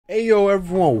Hey yo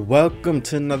everyone, welcome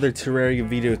to another Terraria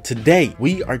video. Today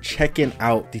we are checking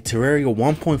out the Terraria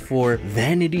 1.4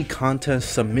 vanity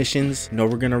contest submissions. You know,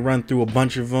 we're gonna run through a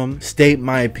bunch of them, state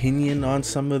my opinion on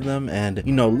some of them, and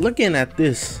you know, looking at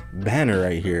this banner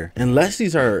right here, unless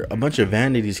these are a bunch of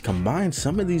vanities combined,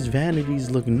 some of these vanities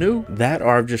look new that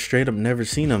are I've just straight up never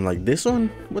seen them. Like this one,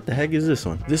 what the heck is this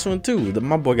one? This one too.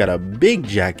 My boy got a big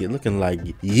jacket looking like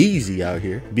Yeezy out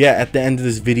here. But yeah, at the end of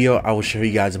this video I will show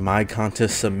you guys my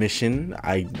contest submission.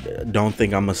 I don't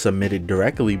think I'm gonna submit it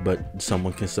directly, but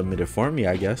someone can submit it for me,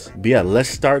 I guess. But yeah, let's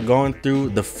start going through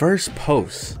the first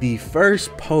post. The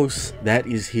first post that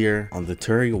is here on the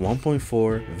Terraria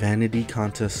 1.4 vanity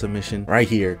contest submission right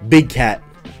here. Big cat.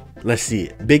 Let's see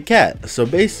it. Big cat. So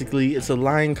basically it's a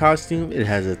lion costume. It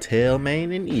has a tail,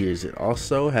 mane, and ears. It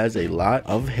also has a lot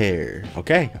of hair.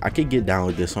 Okay, I can get down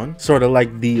with this one. Sort of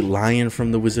like the lion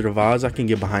from the Wizard of Oz. I can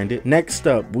get behind it. Next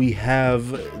up we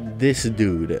have this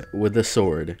dude with a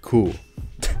sword. Cool.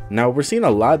 Now we're seeing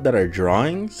a lot that are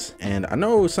drawings, and I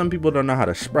know some people don't know how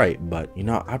to sprite, but you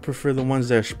know, I prefer the ones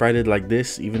that are sprited like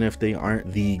this. Even if they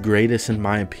aren't the greatest in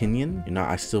my opinion, you know,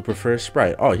 I still prefer a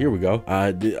sprite. Oh, here we go.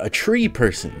 A tree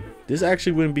person. This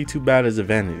actually wouldn't be too bad as a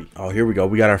vanity. Oh, here we go.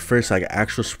 We got our first like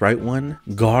actual sprite one.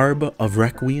 Garb of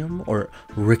Requiem or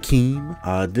Requiem.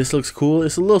 This looks cool.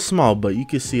 It's a little small, but you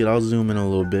can see it. I'll zoom in a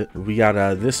little bit. We got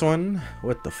this one.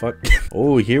 What the fuck?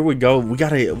 Oh, here we go. We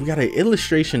got an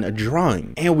illustration, a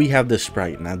drawing, and we have the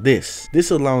sprite. Now this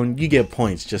alone, you get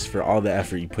points just for all the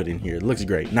effort you put in here. It looks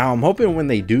great. Now I'm hoping when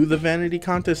they do the vanity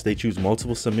contest, they choose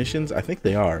multiple submissions. I think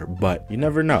they are, but you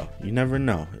never know. You never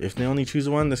know. If they only choose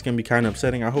one, that's gonna be kind of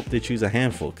upsetting. I hope they choose a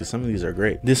handful because some of these are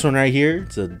great. This one right here,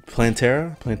 it's a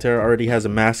Plantera. Plantera already has a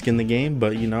mask in the game,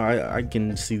 but you know, I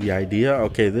can see the idea.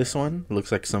 Okay, this one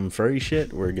looks like some furry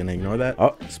shit. We're gonna ignore that.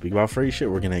 Oh, speak about furry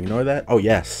shit. We're gonna ignore that. Oh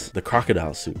yes, the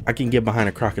crocodile suit. I can get behind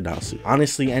a crocodile suit.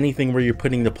 Honestly, anything where you're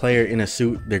putting the player in a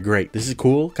suit, they're great. This is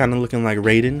cool, kind of looking like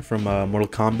Raiden from Mortal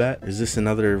Kombat. Is this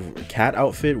another cat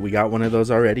outfit? We got one of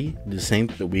those already. The same,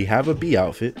 we have a bee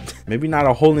outfit. Maybe not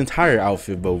a whole entire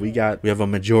outfit, but we have a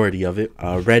majority of it.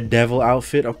 Red Devil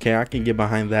outfit. Okay, I can get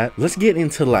behind that. Let's get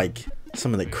into like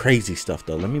some of the crazy stuff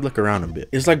though. Let me look around a bit.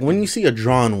 It's like when you see a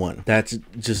drawn one that's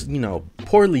just, you know,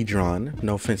 poorly drawn,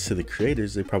 no offense to the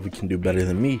creators, they probably can do better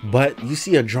than me, but you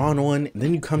see a drawn one,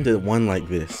 then you come to one like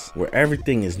this where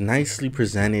everything is nicely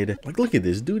presented. Like look at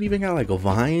this dude, even got like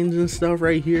vines and stuff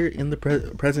right here in the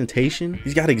presentation.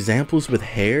 He's got examples with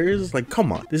hairs. Like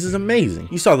come on, this is amazing.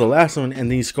 You saw the last one, and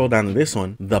then you scroll down to this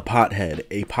one, the pot head,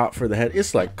 a pot for the head.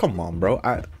 It's like, come on bro,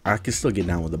 I can still get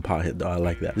down with the pot head though. I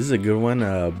like that. This is a good one.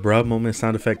 Bruh moment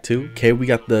sound effect too. Okay, we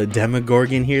got the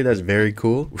Demogorgon here. That's very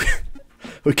cool.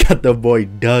 We got the boy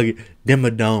Doug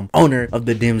Dimmadome, owner of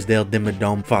the Dimsdale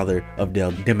Dimmadome, father of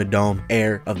Dale Dimmadome,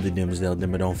 heir of the Dimsdale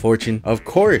Dimmadome fortune. Of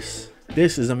course.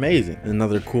 This is amazing.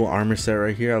 Another cool armor set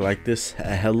right here. I like this.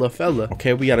 A hella fella.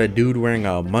 Okay, we got a dude wearing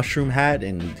a mushroom hat,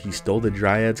 and he stole the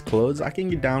Dryad's clothes. I can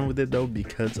get down with it though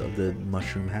because of the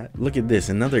mushroom hat. Look at this.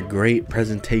 Another great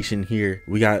presentation here.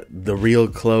 We got the real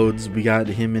clothes. We got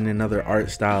him in another art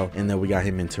style, and then we got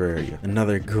him in Terraria.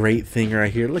 Another great thing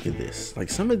right here. Look at this. Like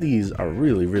some of these are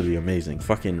really, really amazing.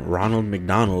 Fucking Ronald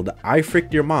McDonald. I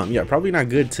fricked your mom. Yeah, probably not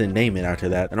good to name it after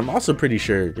that. And I'm also pretty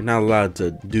sure you're not allowed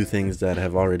to do things that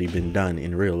have already been done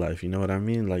in real life, you know what I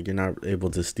mean? Like you're not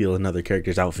able to steal another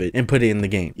character's outfit and put it in the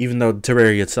game, even though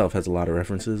Terraria itself has a lot of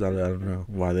references. I don't know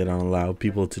why they don't allow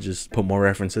people to just put more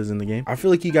references in the game. I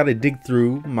feel like you got to dig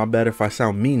through, my bad if I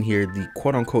sound mean here, the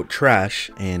quote-unquote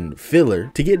trash and filler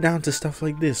to get down to stuff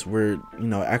like this where, you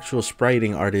know, actual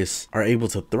spriting artists are able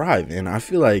to thrive. And I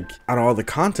feel like out of all the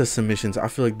contest submissions, I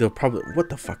feel like they'll probably, what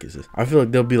the fuck is this? I feel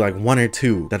like there'll be like one or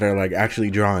two that are like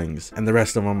actually drawings, and the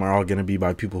rest of them are all gonna be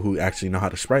by people who actually know how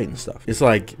to sprite and stuff. It's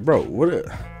like, bro,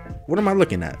 what am I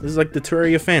looking at? This is like the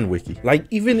Terraria fan wiki. Like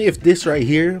even if this right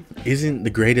here isn't the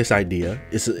greatest idea,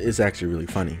 it's actually really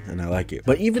funny and I like it.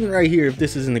 But even right here, if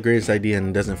this isn't the greatest idea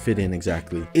and doesn't fit in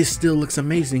exactly, it still looks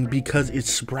amazing because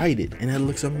it's sprited and it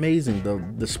looks amazing.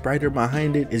 The spriter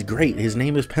behind it is great. His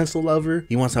name is Pencil Lover.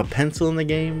 He wants a pencil in the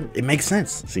game. It makes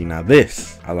sense. See, now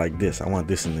this, I like this. I want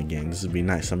this in the game. This would be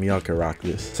nice. Some of y'all can rock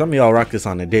this. Some of y'all rock this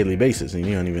on a daily basis and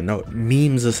you don't even know it.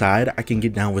 Memes aside, I can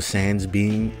get down with Sans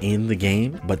being in the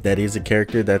game, but that is a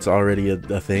character that's already a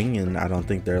thing, and I don't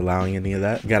think they're allowing any of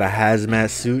that. Got a hazmat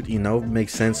suit, you know,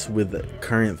 makes sense with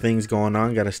current things going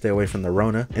on. Got to stay away from the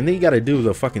Rona. And then you got to do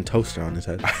the fucking toaster on his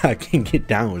head. I can get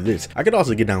down with this. I could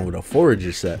also get down with a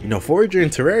forager set. You know, forager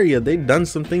and Terraria, they've done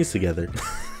some things together.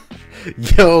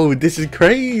 Yo, this is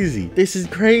crazy. This is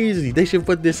crazy. They should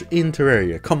put this in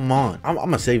Terraria. Come on. I'm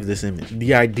gonna save this image.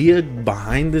 The idea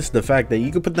behind this, the fact that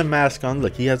you could put the mask on.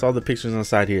 Look, he has all the pictures on the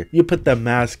side here. You put the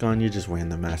mask on, you're just wearing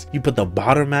the mask. You put the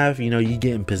bottom half, you know, you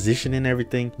get in position and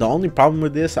everything. The only problem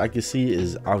with this I can see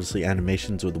is obviously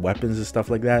animations with weapons and stuff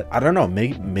like that. I don't know,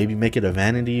 maybe make it a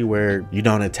vanity where you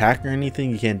don't attack or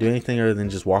anything. You can't do anything other than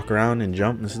just walk around and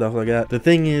jump and stuff like that. The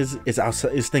thing is,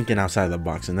 it's thinking outside the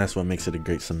box, and that's what makes it a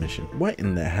great submission. What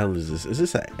in the hell is this? Is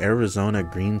this an Arizona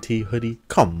green tea hoodie?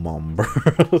 Come on, bro.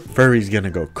 Furry's gonna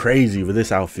go crazy with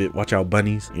this outfit. Watch out,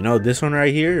 bunnies. You know, this one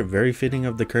right here, very fitting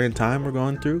of the current time we're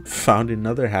going through. Found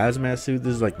another hazmat suit.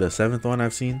 This is like the 7th one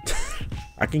I've seen.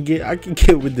 I can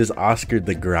get with this Oscar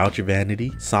the Grouch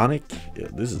vanity. Sonic, yeah,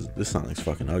 this Sonic's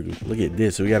fucking ugly. Look at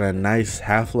this. We got a nice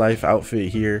Half-Life outfit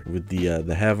here with the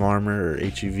HEV armor or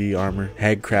HEV armor.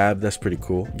 Head crab, that's pretty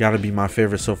cool. Gotta be my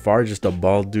favorite so far. Just a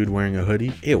bald dude wearing a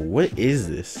hoodie. Ew, what is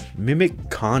this? Mimic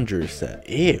Conjure set.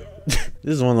 Ew.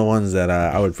 This is one of the ones that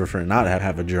I would prefer not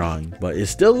have a drawing, but it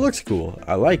still looks cool.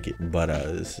 I like it, but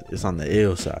it's on the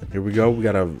ill side. Here we go. We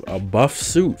got a buff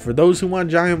suit for those who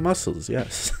want giant muscles.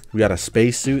 Yes. We got a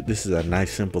space suit. This is a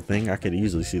nice simple thing. I could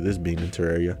easily see this being in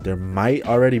Terraria. There might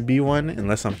already be one,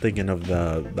 unless I'm thinking of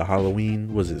the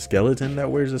Halloween, was it skeleton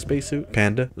that wears a spacesuit?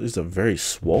 Panda. This is a very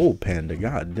swole panda.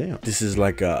 God damn. This is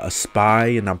like a spy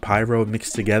and a pyro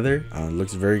mixed together.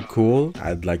 Looks very cool.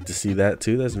 I'd like to see that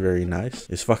too. That's very nice.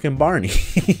 It's fucking Barney.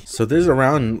 So there's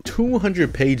around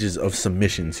 200 pages of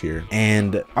submissions here,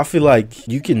 and I feel like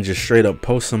you can just straight up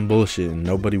post some bullshit and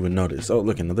nobody would notice. Oh,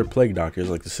 look, another plague doctor is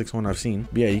like the 6th one I've seen.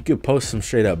 But yeah, you could post some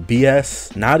straight up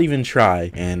BS, not even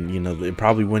try, and you know, it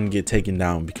probably wouldn't get taken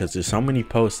down because there's so many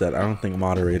posts that I don't think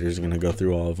moderators are gonna go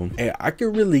through all of them. Hey, I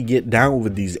could really get down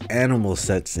with these animal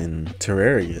sets in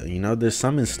Terraria. You know, there's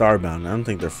some in Starbound. I don't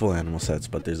think they're full animal sets,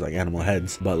 but there's like animal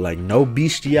heads. But like, no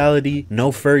bestiality,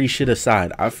 no furry shit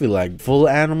aside, I feel like full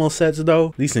animal sets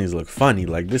though, these things look funny.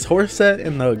 Like this horse set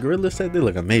and the gorilla set, they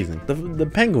look amazing. The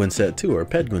penguin set too, or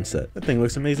penguin set, that thing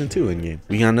looks amazing too in game.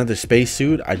 We got another space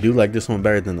suit. I do like this one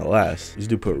better than the last. This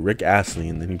dude put Rick Astley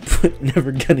and then he put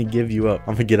Never Gonna Give You Up.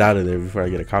 I'm gonna get out of there before I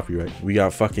get a copyright. We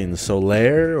got fucking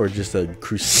Solaire or just a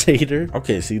Crusader.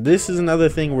 Okay, see, this is another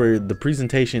thing where the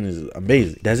presentation is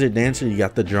amazing. Desert Dancer, you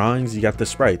got the drawings, you got the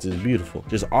sprites, it's beautiful.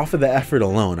 Just off of the effort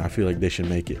alone, I feel like they should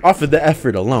make it. Off of the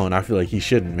effort alone, I feel like he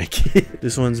shouldn't make it.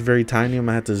 This one's very tiny. I'm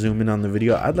gonna have to zoom in on the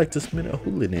video. I'd like to submit a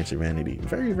hula dancer vanity.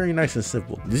 Very, very nice and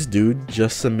simple. This dude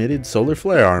just submitted solar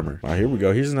flare armor. Wow, here we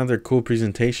go. Here's another cool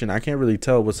presentation. I can't really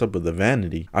tell what's up with the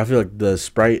vanity. I feel like the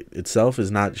sprite itself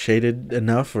is not shaded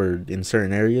enough, or in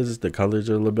certain areas the colors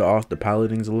are a little bit off, the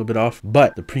paletting's a little bit off,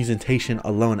 but the presentation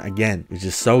alone, again, is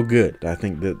just so good that I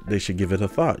think that they should give it a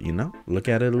thought, you know, look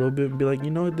at it a little bit and be like,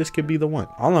 you know what, this could be the one.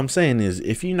 All I'm saying is,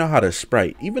 if you know how to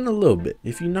sprite even a little bit,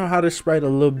 if you know how to sprite a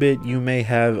little bit, you may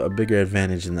have a bigger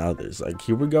advantage than the others. Like,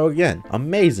 here we go again,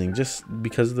 amazing, just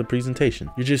because of the presentation.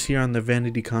 You're just here on the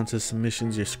vanity contest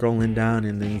submissions, you're scrolling down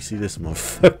and then you see this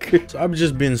motherfucker. So I've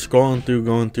just been scrolling through,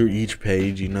 going through each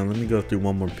page, you know. Let me go through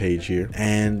one more page here,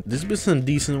 and there's been some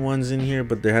decent ones in here,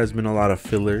 but there has been a lot of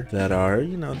filler that are,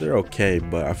 you know, they're okay,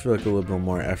 but I feel like a little bit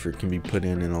more effort can be put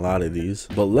in a lot of these.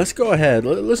 But let's go ahead,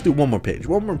 let's do one more page,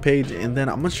 and then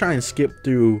I'm gonna try and skip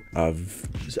through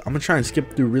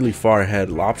really far ahead.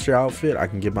 Lobster outfit, I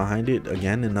can get behind it.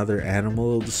 Again, another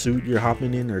animal suit you're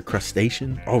hopping in, or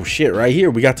crustacean. Oh shit, right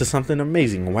here we got to something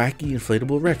amazing. Wacky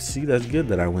inflatable Rex. See, that's good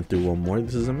that I went through one more.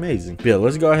 This is amazing. But yeah,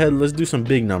 let's go ahead, let's do some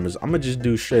big numbers. I'm gonna just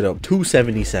do straight up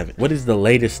 277. What is the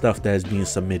latest stuff that is being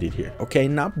submitted here? Okay,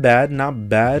 not bad,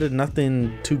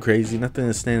 nothing too crazy, nothing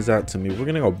that stands out to me. We're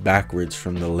gonna go backwards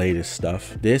from the latest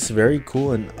stuff. This very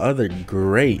cool and other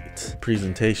great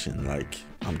presentation. Like,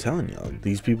 I'm telling y'all,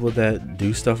 these people that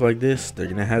do stuff like this, they're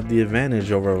gonna have the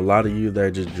advantage over a lot of you that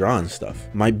are just drawing stuff.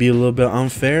 Might be a little bit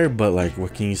unfair, but like,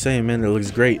 what can you say, man? It looks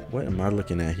great. What am I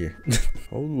looking at here?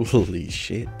 Holy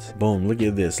shit. Boom, look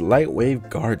at this. Lightwave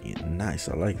Guardian. Nice,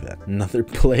 I like that. Another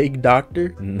Plague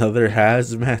Doctor. Another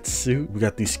hazmat suit. We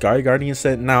got the Sky Guardian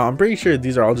set. Now, I'm pretty sure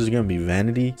these are all just gonna be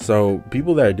vanity. So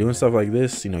people that are doing stuff like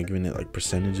this, you know, giving it like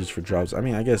percentages for drops. I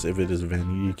mean, I guess if it is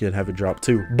vanity, you could have a drop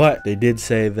too. But they did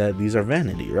say that these are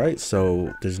vanity, right?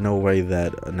 So there's no way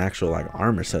that an actual like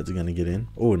armor set's gonna get in.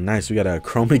 Oh, nice. We got a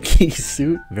chroma key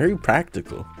suit. Very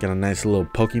practical. Got a nice little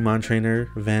Pokemon trainer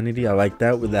vanity. I like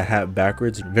that with the hat backwards.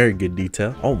 Very good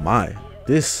detail. Oh my.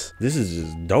 This is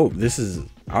just dope. This is,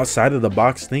 outside of the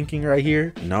box thinking right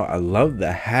here. No, I love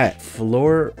the hat.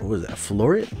 What was that?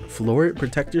 Floret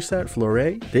protector set?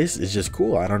 Floret? This is just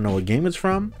cool. I don't know what game it's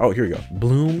from. Oh, here we go.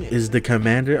 Bloom is the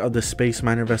commander of the space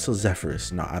miner vessel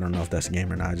Zephyrus. No, I don't know if that's a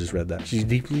game or not. I just read that. She's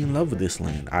deeply in love with this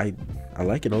land. I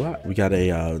like it a lot. We got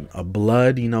a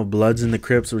blood, you know, Bloods in the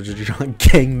Crypts, which are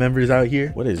gang members out here.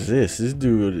 What is this? This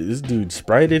dude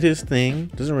sprited his thing.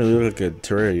 Doesn't really look like a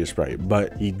Terraria sprite,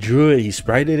 but he drew it, he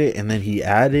sprited it, and then he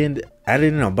added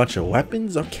in a bunch of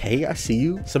weapons. Okay, I see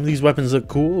you. Some of these weapons look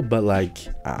cool, but like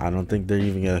I don't think they're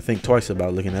even gonna think twice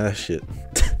about looking at that shit.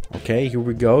 Okay, here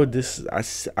we go. I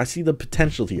see the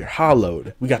potential here.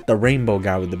 Hollowed. We got the rainbow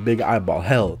guy with the big eyeball.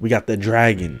 Hell, we got the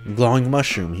dragon. Glowing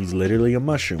mushroom. He's literally a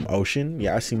mushroom. Ocean.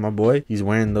 Yeah, I see my boy. He's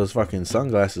wearing those fucking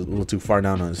sunglasses a little too far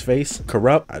down on his face.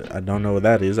 Corrupt. I don't know what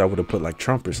that is. I would have put like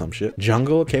Trump or some shit.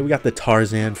 Jungle. Okay, we got the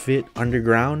Tarzan fit.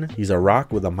 Underground. He's a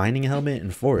rock with a mining helmet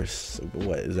and forest.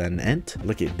 What is that, an ent?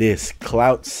 Look at this.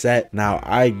 Clout set. Now,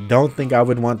 I don't think I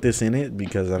would want this in it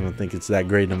because I don't think it's that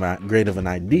great of an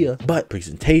idea, but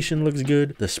presentation looks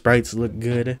good, the sprites look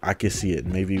good. I can see it.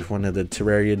 Maybe if one of the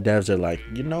Terraria devs are like,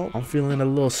 you know, I'm feeling a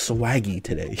little swaggy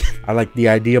today. I like the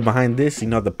idea behind this. You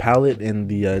know, the palette and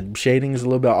the shading is a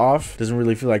little bit off. Doesn't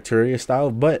really feel like Terraria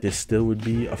style, but this still would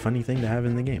be a funny thing to have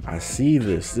in the game. I see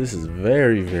this. This is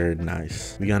very, very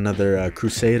nice. We got another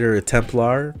Crusader, a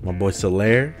Templar, my boy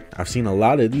Solaire. I've seen a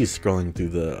lot of these scrolling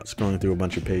through a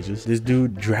bunch of pages. This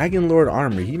dude, Dragon Lord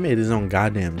armor, he made his own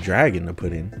goddamn dragon to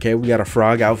put in. Okay, we got a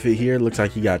frog outfit here. Looks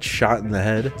like he got shot in the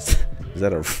head. Is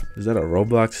that a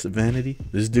Roblox vanity?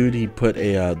 This dude, he put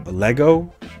a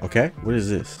Lego. Okay, what is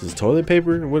this? Is this toilet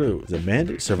paper? What is it?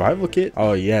 Bandit survival kit?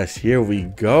 Oh yes, here we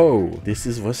go. This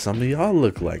is what some of y'all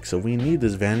look like. So we need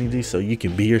this vanity so you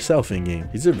can be yourself in game.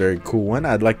 He's a very cool one.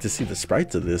 I'd like to see the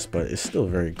sprites of this, but it's still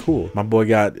very cool. My boy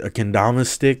got a kendama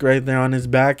stick right there on his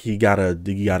back. He got a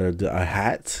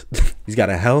hat. He's got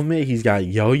a helmet. He's got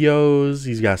yo-yos.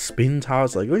 He's got spin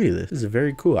tops. Like, look at this. This is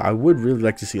very cool. I would really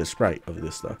like to see a sprite of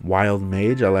this stuff. Wild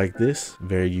mage. I like this.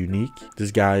 Very unique.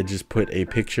 This guy just put a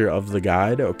picture of the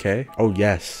guide. Okay. Oh,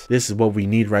 yes. This is what we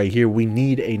need right here. We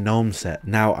need a gnome set.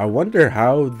 Now, I wonder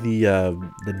how the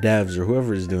devs or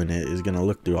whoever is doing it is going to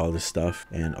look through all this stuff.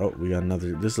 And, oh, we got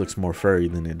another. This looks more furry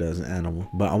than it does an animal.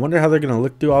 But I wonder how they're going to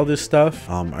look through all this stuff.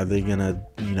 Are they going to,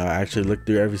 you know, actually look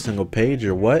through every single page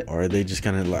or what? Or are they just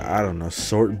going to, like, I don't know,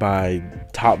 sort by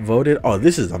top voted? Oh,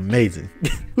 this is amazing.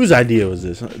 Whose idea was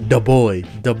this? Da boy,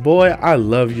 I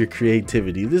love your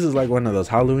creativity. This is like one of those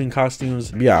Halloween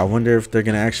costumes. But yeah, I wonder if they're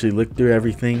gonna actually look through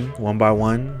everything one by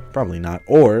one. Probably not.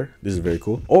 Or, this is very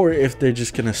cool, or if they're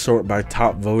just gonna sort by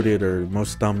top voted or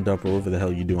most thumbed up or whatever the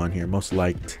hell you do on here, most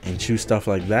liked, and choose stuff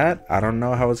like that. I don't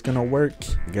know how it's gonna work.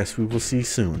 I guess we will see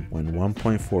soon when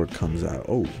 1.4 comes out.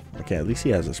 Oh, okay, at least he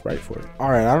has a sprite for it. All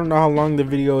right, I don't know how long the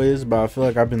video is, but I feel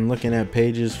like I've been looking at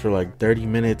pages for like 30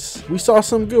 minutes. We saw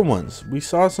some good ones. We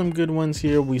saw some good ones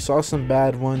here. We saw some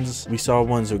bad ones. We saw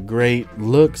ones with great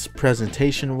looks,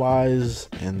 presentation wise,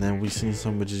 and then we seen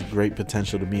some with just great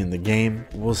potential to be in the game.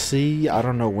 We'll see. I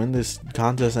don't know when this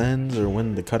contest ends or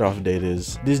when the cutoff date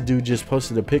is. This dude just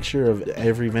posted a picture of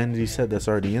every vanity set that's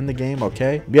already in the game.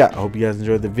 Okay, yeah, I hope you guys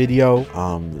enjoyed the video.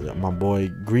 My boy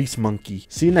Grease Monkey.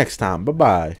 See you next time. Bye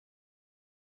bye.